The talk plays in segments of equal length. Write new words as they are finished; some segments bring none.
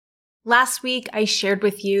Last week, I shared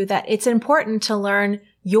with you that it's important to learn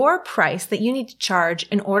your price that you need to charge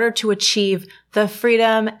in order to achieve the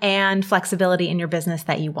freedom and flexibility in your business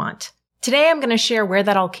that you want. Today, I'm going to share where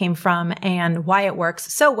that all came from and why it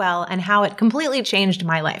works so well and how it completely changed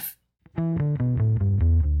my life.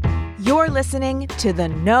 You're listening to the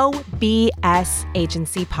No BS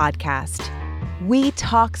Agency podcast. We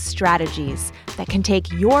talk strategies that can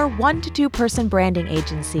take your 1 to 2 person branding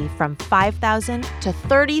agency from $5,000 to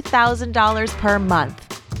 $30,000 per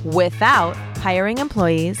month without hiring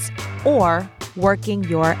employees or working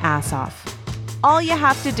your ass off. All you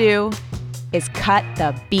have to do is cut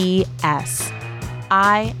the BS.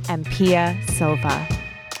 I am Pia Silva.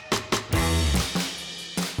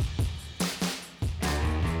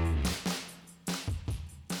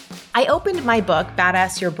 I opened my book,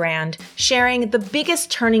 Badass Your Brand, sharing the biggest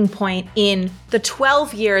turning point in the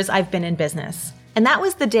 12 years I've been in business. And that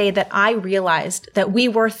was the day that I realized that we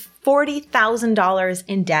were $40,000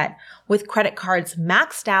 in debt with credit cards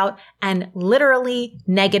maxed out and literally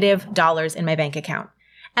negative dollars in my bank account.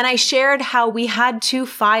 And I shared how we had to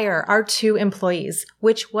fire our 2 employees,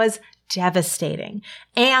 which was devastating.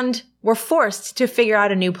 And were forced to figure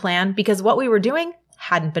out a new plan because what we were doing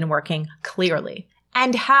hadn't been working clearly.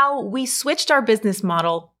 And how we switched our business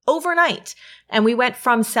model overnight. And we went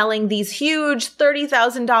from selling these huge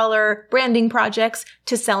 $30,000 branding projects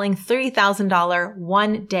to selling $3,000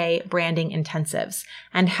 one-day branding intensives.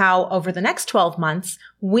 And how over the next 12 months,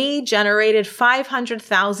 we generated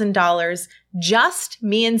 $500,000, just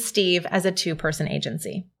me and Steve as a 2-person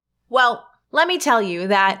agency. Well, let me tell you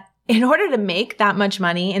that in order to make that much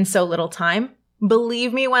money in so little time,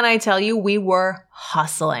 believe me when I tell you we were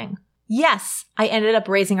hustling. Yes, I ended up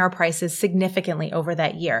raising our prices significantly over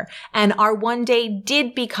that year, and our one day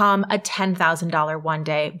did become a $10,000 one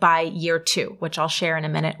day by year 2, which I'll share in a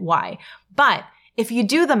minute why. But if you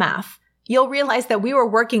do the math, you'll realize that we were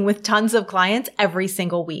working with tons of clients every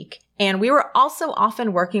single week, and we were also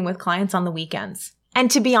often working with clients on the weekends.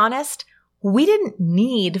 And to be honest, we didn't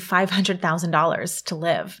need $500,000 to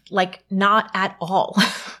live, like not at all.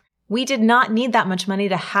 We did not need that much money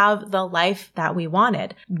to have the life that we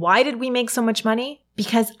wanted. Why did we make so much money?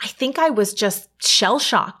 Because I think I was just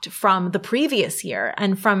shell-shocked from the previous year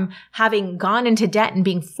and from having gone into debt and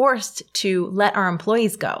being forced to let our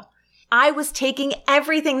employees go. I was taking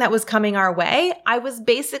everything that was coming our way. I was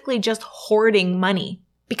basically just hoarding money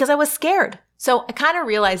because I was scared. So I kind of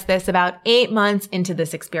realized this about 8 months into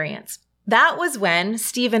this experience. That was when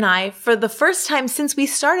Steve and I, for the first time since we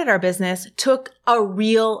started our business, took a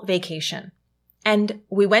real vacation. And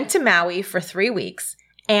we went to Maui for 3 weeks,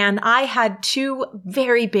 and I had 2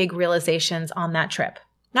 very big realizations on that trip.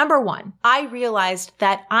 Number 1, I realized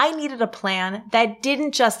that I needed a plan that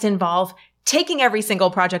didn't just involve taking every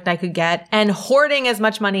single project I could get and hoarding as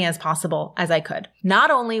much money as possible as I could.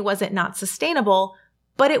 Not only was it not sustainable,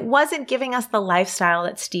 but it wasn't giving us the lifestyle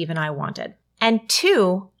that Steve and I wanted. And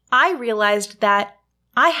 2, I realized that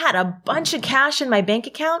I had a bunch of cash in my bank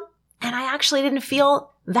account and I actually didn't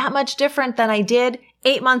feel that much different than I did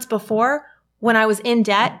 8 months before when I was in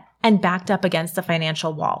debt and backed up against the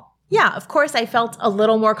financial wall. Yeah, of course, I felt a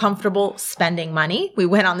little more comfortable spending money. We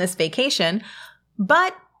went on this vacation,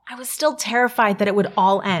 but I was still terrified that it would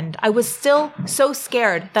all end. I was still so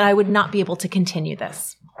scared that I would not be able to continue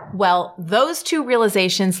this. Well, those 2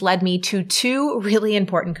 realizations led me to 2 really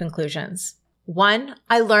important conclusions. 1,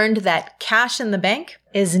 I learned that cash in the bank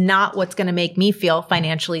is not what's going to make me feel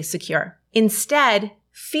financially secure. Instead,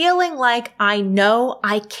 feeling like I know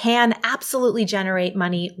I can absolutely generate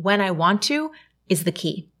money when I want to is the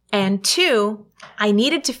key. And 2, I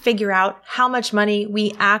needed to figure out how much money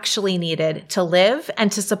we actually needed to live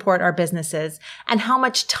and to support our businesses, and how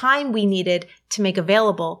much time we needed to make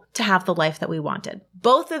available to have the life that we wanted.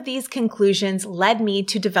 Both of these conclusions led me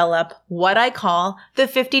to develop what I call the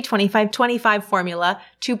 50-25-25 formula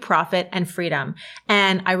to profit and freedom.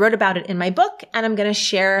 And I wrote about it in my book, and I'm going to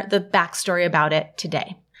share the backstory about it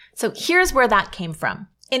today. So here's where that came from.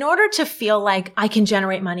 In order to feel like I can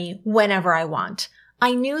generate money whenever I want,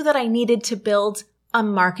 I knew that I needed to build a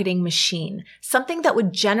marketing machine, something that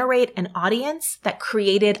would generate an audience that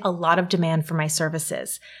created a lot of demand for my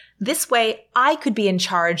services. This way, I could be in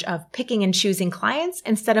charge of picking and choosing clients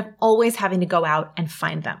instead of always having to go out and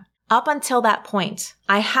find them. Up until that point,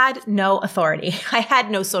 I had no authority. I had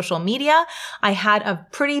no social media. I had a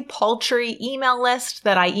pretty paltry email list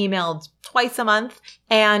that I emailed twice a month.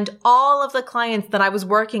 And all of the clients that I was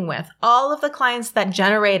working with, all of the clients that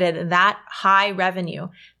generated that high revenue,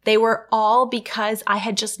 they were all because I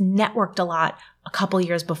had just networked a lot a couple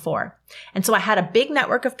years before. And so I had a big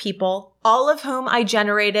network of people, all of whom I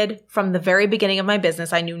generated from the very beginning of my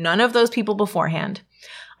business. I knew none of those people beforehand.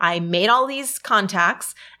 I made all these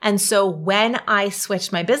contacts. And so when I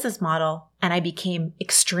switched my business model and I became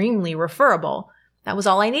extremely referable, that was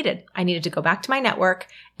all I needed. I needed to go back to my network,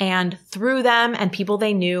 and through them and people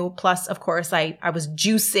they knew, plus, of course, I was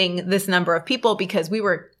juicing this number of people because we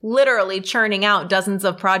were literally churning out dozens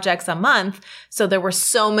of projects a month. So there were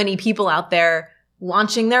so many people out there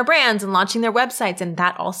launching their brands and launching their websites, and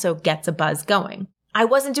that also gets a buzz going. I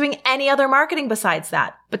wasn't doing any other marketing besides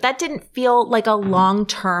that, but that didn't feel like a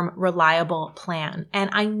long-term reliable plan. And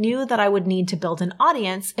I knew that I would need to build an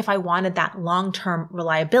audience if I wanted that long-term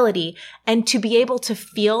reliability and to be able to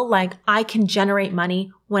feel like I can generate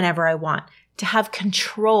money whenever I want, to have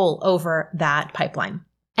control over that pipeline.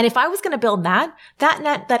 And if I was going to build that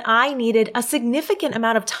meant that I needed a significant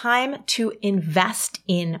amount of time to invest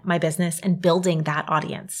in my business and building that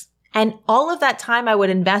audience. And all of that time I would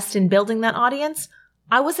invest in building that audience,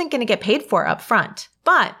 I wasn't going to get paid for up front,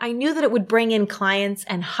 but I knew that it would bring in clients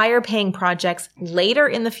and higher paying projects later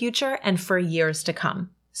in the future and for years to come.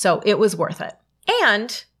 So it was worth it.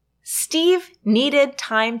 And Steve needed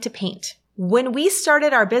time to paint. When we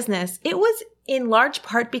started our business, it was in large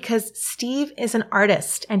part because Steve is an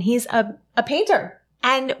artist and he's a painter.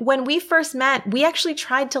 And when we first met, we actually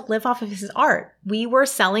tried to live off of his art. We were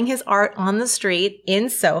selling his art on the street in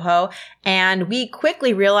Soho, and we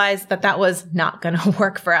quickly realized that that was not going to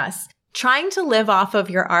work for us. Trying to live off of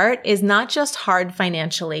your art is not just hard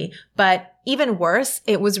financially, but even worse,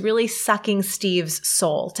 it was really sucking Steve's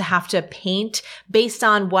soul to have to paint based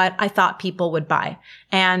on what I thought people would buy.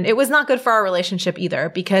 And it was not good for our relationship either,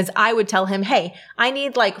 because I would tell him, hey, I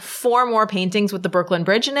need like 4 more paintings with the Brooklyn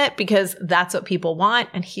Bridge in it because that's what people want.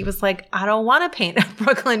 And he was like, I don't want to paint a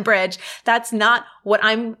Brooklyn Bridge. That's not what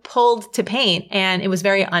I'm pulled to paint. And it was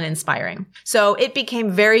very uninspiring. So it became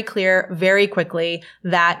very clear very quickly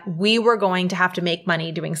that we were going to have to make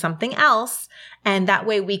money doing something else. And that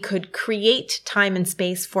way we could create time and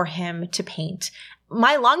space for him to paint.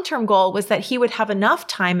 My long-term goal was that he would have enough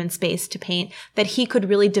time and space to paint that he could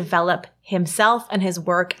really develop himself and his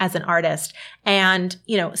work as an artist. And,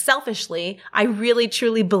 selfishly, I really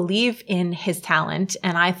truly believe in his talent.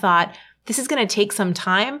 And I thought, this is going to take some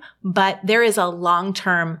time, but there is a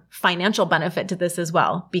long-term financial benefit to this as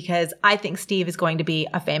well, because I think Steve is going to be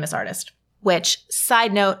a famous artist. Which,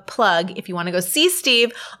 side note, plug, if you want to go see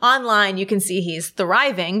Steve online, you can see he's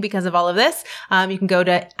thriving because of all of this. You can go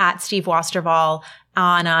to @SteveWasterval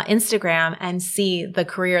on Instagram and see the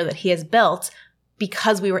career that he has built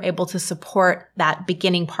because we were able to support that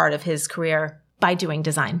beginning part of his career by doing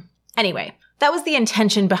design. Anyway, that was the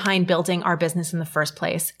intention behind building our business in the first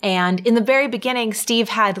place. And in the very beginning, Steve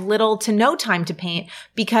had little to no time to paint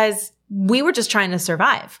because we were just trying to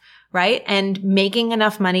survive. Right? And making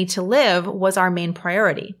enough money to live was our main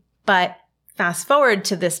priority. But fast forward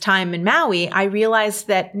to this time in Maui, I realized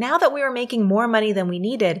that now that we were making more money than we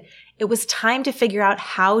needed, it was time to figure out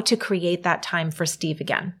how to create that time for Steve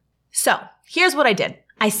again. So here's what I did.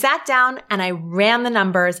 I sat down and I ran the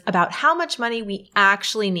numbers about how much money we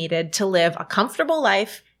actually needed to live a comfortable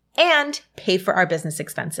life and pay for our business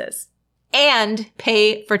expenses and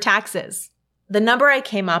pay for taxes. The number I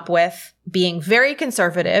came up with, being very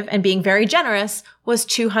conservative and being very generous, was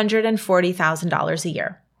 $240,000 a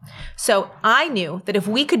year. So I knew that if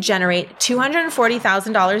we could generate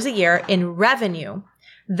 $240,000 a year in revenue,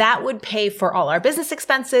 that would pay for all our business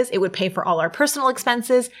expenses, it would pay for all our personal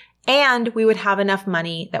expenses, and we would have enough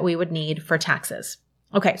money that we would need for taxes.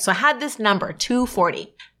 Okay, so I had this number,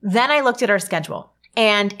 240. Then I looked at our schedule,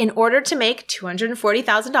 and in order to make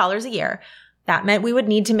 $240,000 a year, that meant we would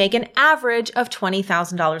need to make an average of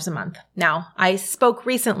 $20,000 a month. Now, I spoke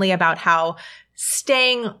recently about how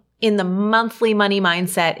staying in the monthly money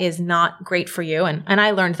mindset is not great for you. And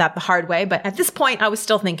I learned that the hard way. But at this point, I was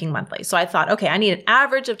still thinking monthly. So I thought, okay, I need an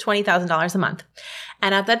average of $20,000 a month.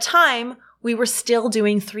 And at that time, we were still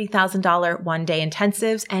doing $3,000 one-day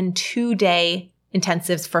intensives and 2-day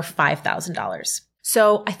intensives for $5,000.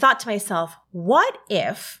 So I thought to myself, what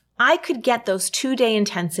if I could get those 2-day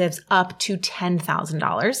intensives up to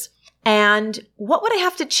 $10,000? And what would I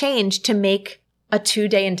have to change to make a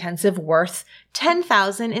 2-day intensive worth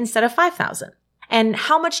 $10,000 instead of $5,000? And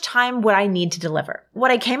how much time would I need to deliver?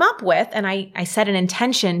 What I came up with, and I set an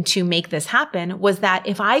intention to make this happen, was that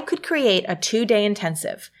if I could create a 2-day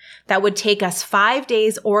intensive that would take us 5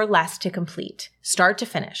 days or less to complete, start to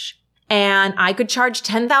finish, and I could charge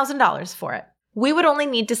 $10,000 for it, we would only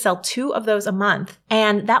need to sell 2 of those a month,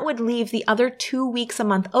 and that would leave the other 2 weeks a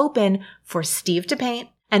month open for Steve to paint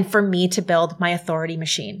and for me to build my authority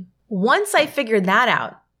machine. Once I figured that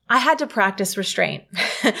out, I had to practice restraint.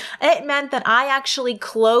 It meant that I actually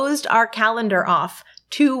closed our calendar off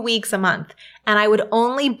 2 weeks a month, and I would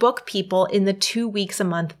only book people in the 2 weeks a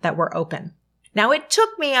month that were open. Now, it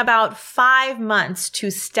took me about 5 months to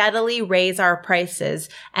steadily raise our prices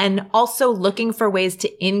and also looking for ways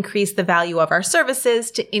to increase the value of our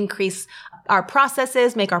services, to increase our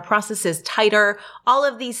processes, make our processes tighter. All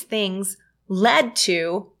of these things led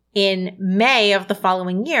to, in May of the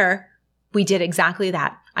following year, we did exactly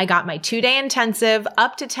that. I got my 2-day intensive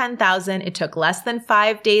up to 10,000. It took less than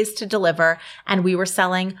 5 days to deliver, and we were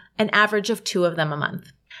selling an average of 2 of them a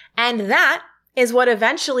month. And that is what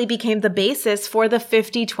eventually became the basis for the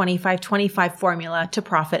 50-25-25 formula to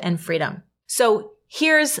profit and freedom. So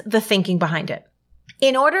here's the thinking behind it.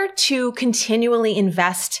 In order to continually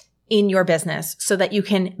invest in your business so that you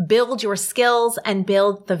can build your skills and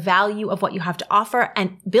build the value of what you have to offer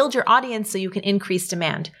and build your audience so you can increase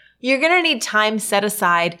demand, you're going to need time set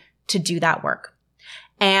aside to do that work.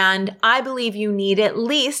 And I believe you need at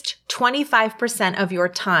least 25% of your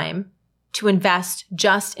time to invest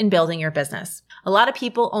just in building your business. A lot of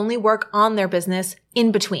people only work on their business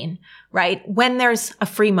in between, right? When there's a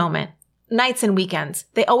free moment, nights and weekends,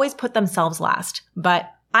 they always put themselves last. But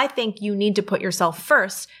I think you need to put yourself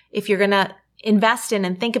first if you're going to invest in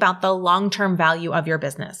and think about the long-term value of your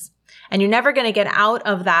business. And you're never going to get out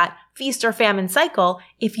of that feast or famine cycle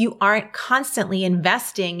if you aren't constantly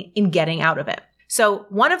investing in getting out of it. So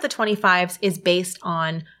one of the 25s is based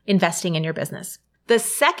on investing in your business. The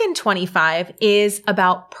second 25 is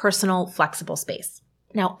about personal flexible space.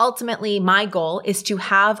 Now, ultimately, my goal is to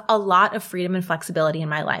have a lot of freedom and flexibility in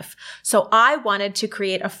my life. So I wanted to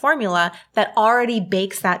create a formula that already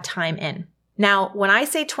bakes that time in. Now, when I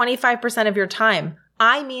say 25% of your time,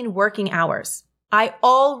 I mean working hours. I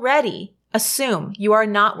already assume you are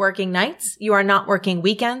not working nights, you are not working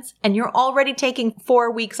weekends, and you're already taking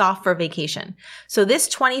 4 weeks off for vacation. So this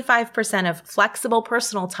 25% of flexible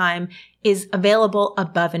personal time is available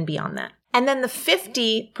above and beyond that. And then the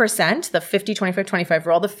 50%, the 50, 25, 25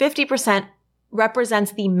 rule, the 50%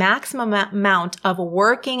 represents the maximum amount of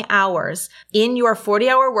working hours in your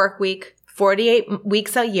 40-hour work week, 48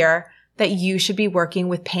 weeks a year, that you should be working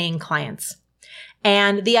with paying clients.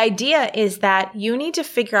 And the idea is that you need to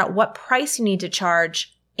figure out what price you need to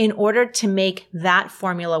charge in order to make that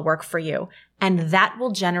formula work for you. And that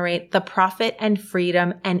will generate the profit and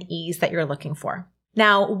freedom and ease that you're looking for.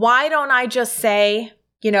 Now, why don't I just say,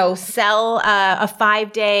 sell a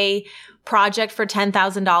 5-day project for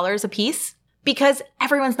 $10,000 a piece? Because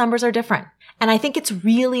everyone's numbers are different. And I think it's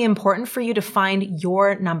really important for you to find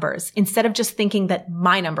your numbers instead of just thinking that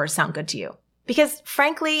my numbers sound good to you. Because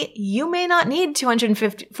frankly, you may not need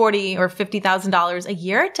 $240,000 or $50,000 a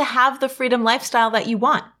year to have the freedom lifestyle that you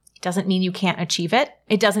want. It doesn't mean you can't achieve it.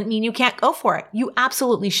 It doesn't mean you can't go for it. You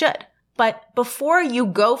absolutely should. But before you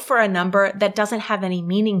go for a number that doesn't have any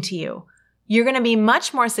meaning to you, you're going to be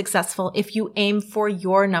much more successful if you aim for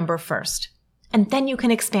your number first. And then you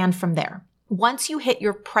can expand from there. Once you hit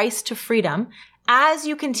your price to freedom, as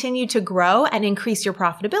you continue to grow and increase your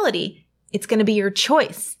profitability, it's going to be your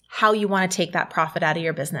choice how you want to take that profit out of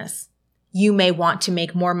your business. You may want to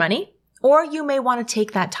make more money, or you may want to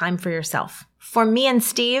take that time for yourself. For me and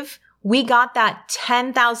Steve, we got that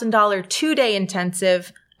 $10,000 2-day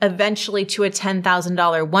intensive eventually to a $10,000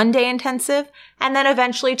 1-day intensive, and then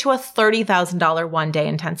eventually to a $30,000 1-day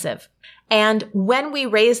intensive. And when we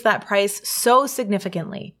raised that price so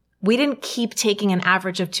significantly, we didn't keep taking an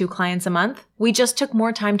average of 2 clients a month. We just took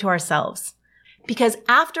more time to ourselves. Because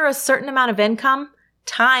after a certain amount of income,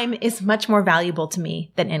 time is much more valuable to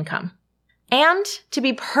me than income. And to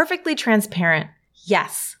be perfectly transparent,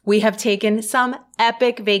 yes, we have taken some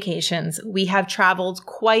epic vacations. We have traveled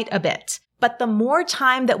quite a bit. But the more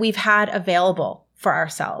time that we've had available for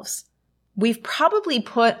ourselves, we've probably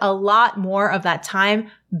put a lot more of that time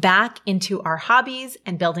back into our hobbies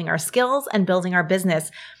and building our skills and building our business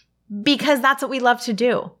because that's what we love to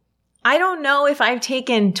do. I don't know if I've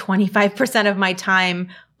taken 25% of my time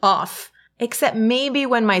off, except maybe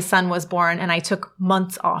when my son was born and I took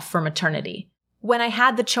months off for maternity. When I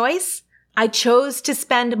had the choice, I chose to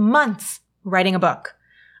spend months writing a book.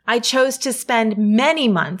 I chose to spend many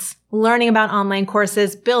months learning about online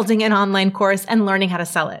courses, building an online course, and learning how to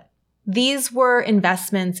sell it. These were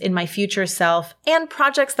investments in my future self and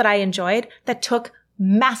projects that I enjoyed that took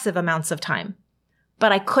massive amounts of time.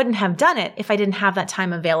 But I couldn't have done it if I didn't have that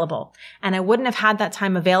time available. And I wouldn't have had that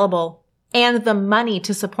time available and the money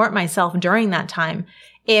to support myself during that time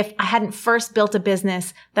if I hadn't first built a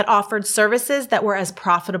business that offered services that were as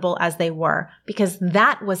profitable as they were, because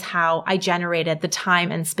that was how I generated the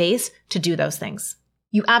time and space to do those things.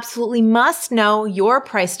 You absolutely must know your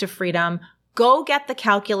price to freedom. Go get the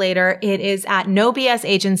calculator. It is at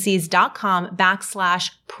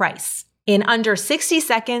nobsagencies.com/price. In under 60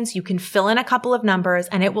 seconds, you can fill in a couple of numbers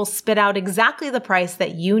and it will spit out exactly the price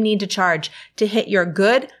that you need to charge to hit your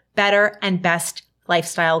good, better, and best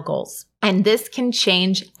lifestyle goals. And this can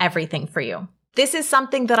change everything for you. This is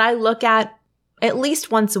something that I look at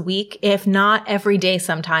least once a week, if not every day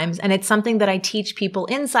sometimes. And it's something that I teach people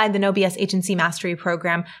inside the No BS Agency Mastery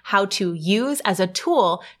Program how to use as a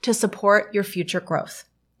tool to support your future growth.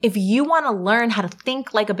 If you want to learn how to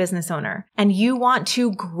think like a business owner and you want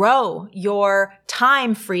to grow your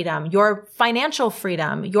time freedom, your financial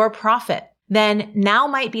freedom, your profit, then now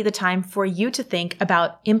might be the time for you to think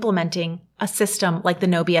about implementing a system like the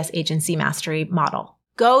No BS Agency Mastery model.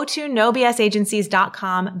 Go to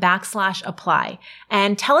nobsagencies.com/apply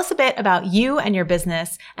and tell us a bit about you and your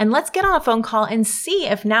business. And let's get on a phone call and see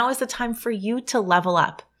if now is the time for you to level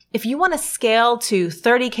up. If you want to scale to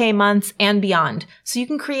 30K months and beyond, so you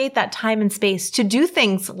can create that time and space to do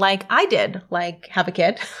things like I did, like have a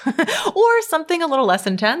kid, or something a little less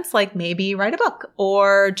intense, like maybe write a book,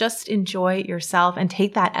 or just enjoy yourself and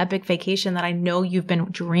take that epic vacation that I know you've been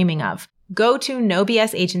dreaming of. Go to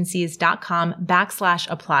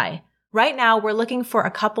nobsagencies.com/apply. Right now, we're looking for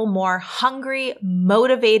a couple more hungry,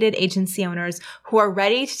 motivated agency owners who are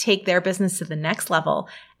ready to take their business to the next level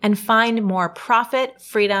and find more profit,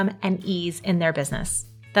 freedom, and ease in their business.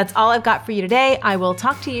 That's all I've got for you today. I will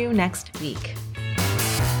talk to you next week.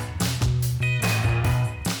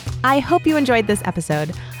 I hope you enjoyed this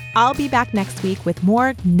episode. I'll be back next week with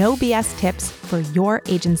more No BS tips for your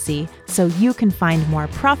agency so you can find more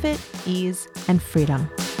profit, ease, and freedom.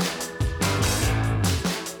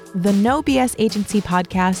 The No BS Agency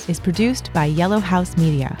podcast is produced by Yellow House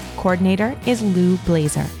Media. Coordinator is Lou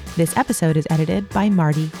Blazer. This episode is edited by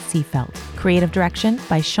Marty Seafelt. Creative direction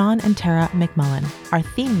by Sean and Tara McMullen. Our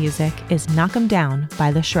theme music is Knock 'em Down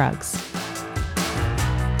by The Shrugs.